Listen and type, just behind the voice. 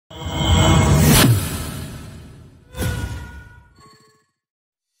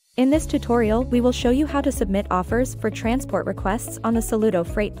In this tutorial, we will show you how to submit offers for transport requests on the Saloodo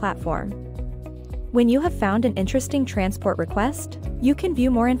freight platform. When you have found an interesting transport request, you can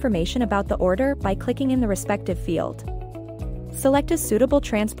view more information about the order by clicking in the respective field. Select a suitable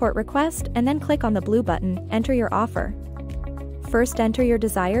transport request and then click on the blue button, Enter your offer. First, enter your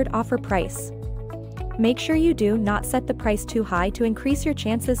desired offer price. Make sure you do not set the price too high to increase your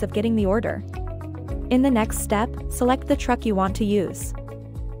chances of getting the order. In the next step, select the truck you want to use.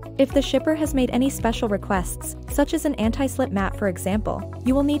 If the shipper has made any special requests, such as an anti-slip mat for example,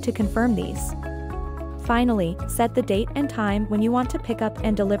 you will need to confirm these. Finally, set the date and time when you want to pick up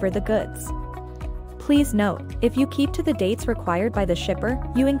and deliver the goods. Please note, if you keep to the dates required by the shipper,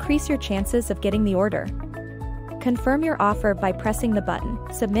 you increase your chances of getting the order. Confirm your offer by pressing the button,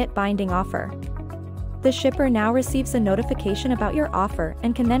 Submit Binding Offer. The shipper now receives a notification about your offer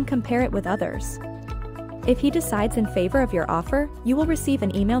and can then compare it with others. If he decides in favor of your offer, you will receive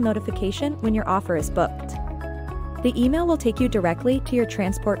an email notification when your offer is booked. The email will take you directly to your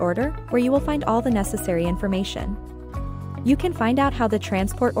transport order, where you will find all the necessary information. You can find out how the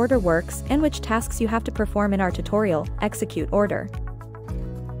transport order works and which tasks you have to perform in our tutorial, Execute Order.